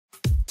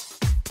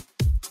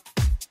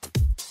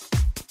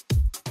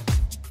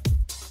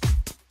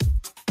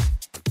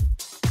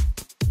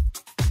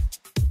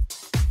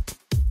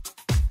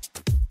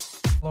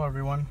Hello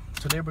everyone,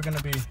 today we're going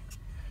to be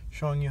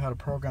showing you how to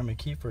program a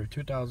key for a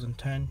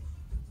 2010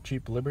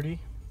 Jeep Liberty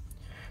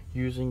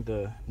using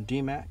the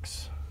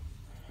Dmax.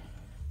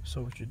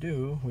 So what you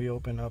do, we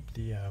open up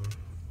the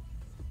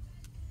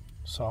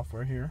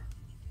software here.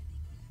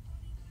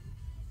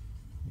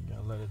 You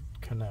gotta let it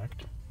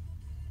connect.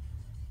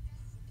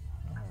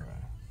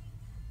 Alright.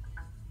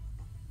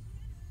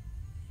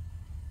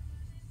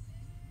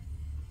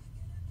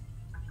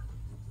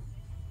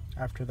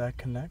 After that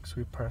connects,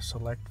 we press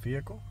select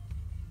vehicle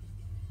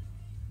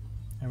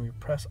and we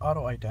press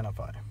auto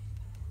identify.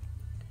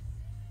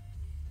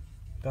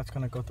 That's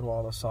going to go through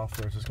all the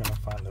softwares. It's going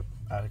to find the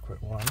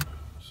adequate one.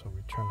 So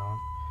we turn on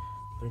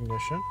the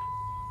ignition.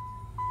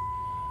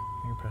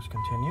 You press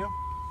continue.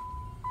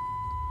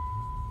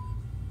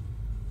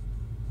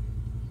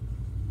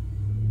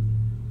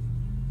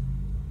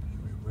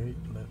 We wait,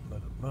 let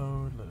it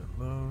load, let it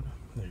load.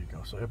 There you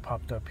go. So it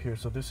popped up here.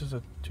 So this is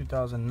a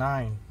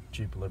 2009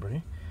 Jeep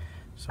Liberty.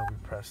 So we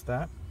press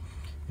that.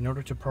 In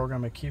order to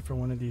program a key for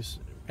one of these,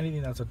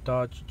 anything that's a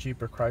Dodge,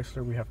 Jeep, or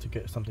Chrysler, we have to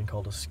get something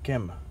called a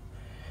Skim.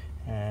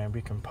 And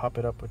we can pop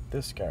it up with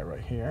this guy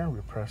right here.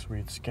 We press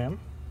read Skim.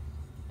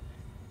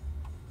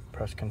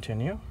 Press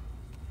continue.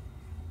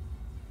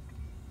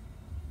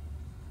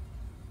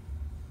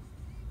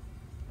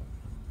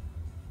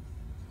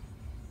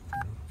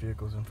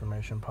 Vehicle's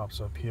information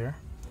pops up here,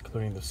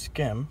 including the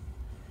Skim.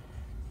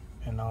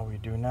 And all we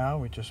do now,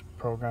 we just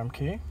program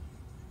key.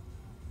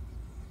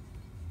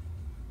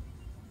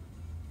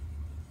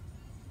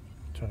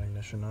 Turn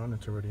ignition on,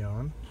 it's already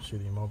on. See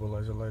the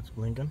immobilizer lights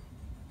blinking.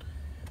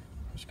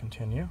 Press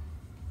continue.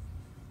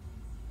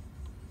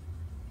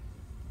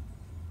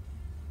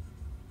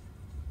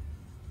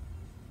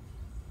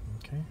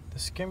 Okay, the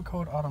Skim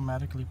code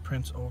automatically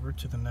prints over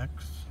to the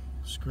next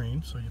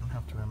screen, so you don't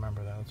have to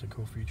remember that. It's a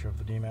cool feature of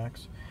the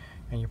Dmax.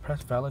 And you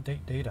press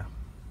validate data.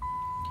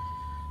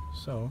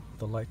 So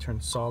the light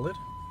turns solid,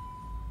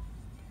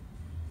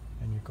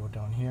 and you go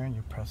down here and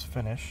you press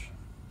finish.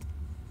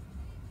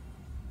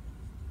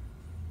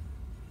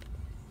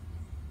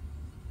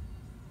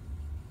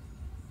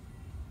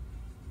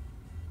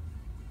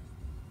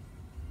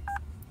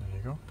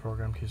 Go.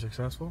 Program key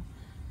successful.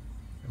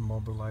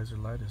 Immobilizer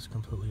light is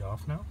completely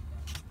off now.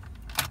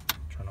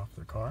 Turn off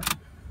the car.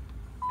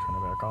 Turn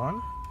it back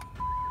on.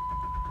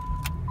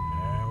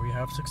 And we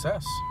have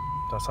success.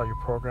 That's how you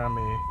program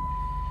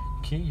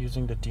a key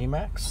using the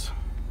Dmax.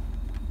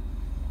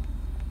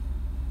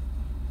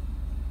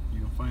 You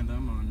can find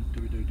them on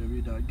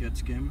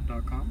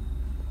www.getskim.com.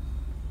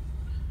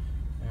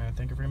 And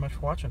thank you very much for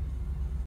watching.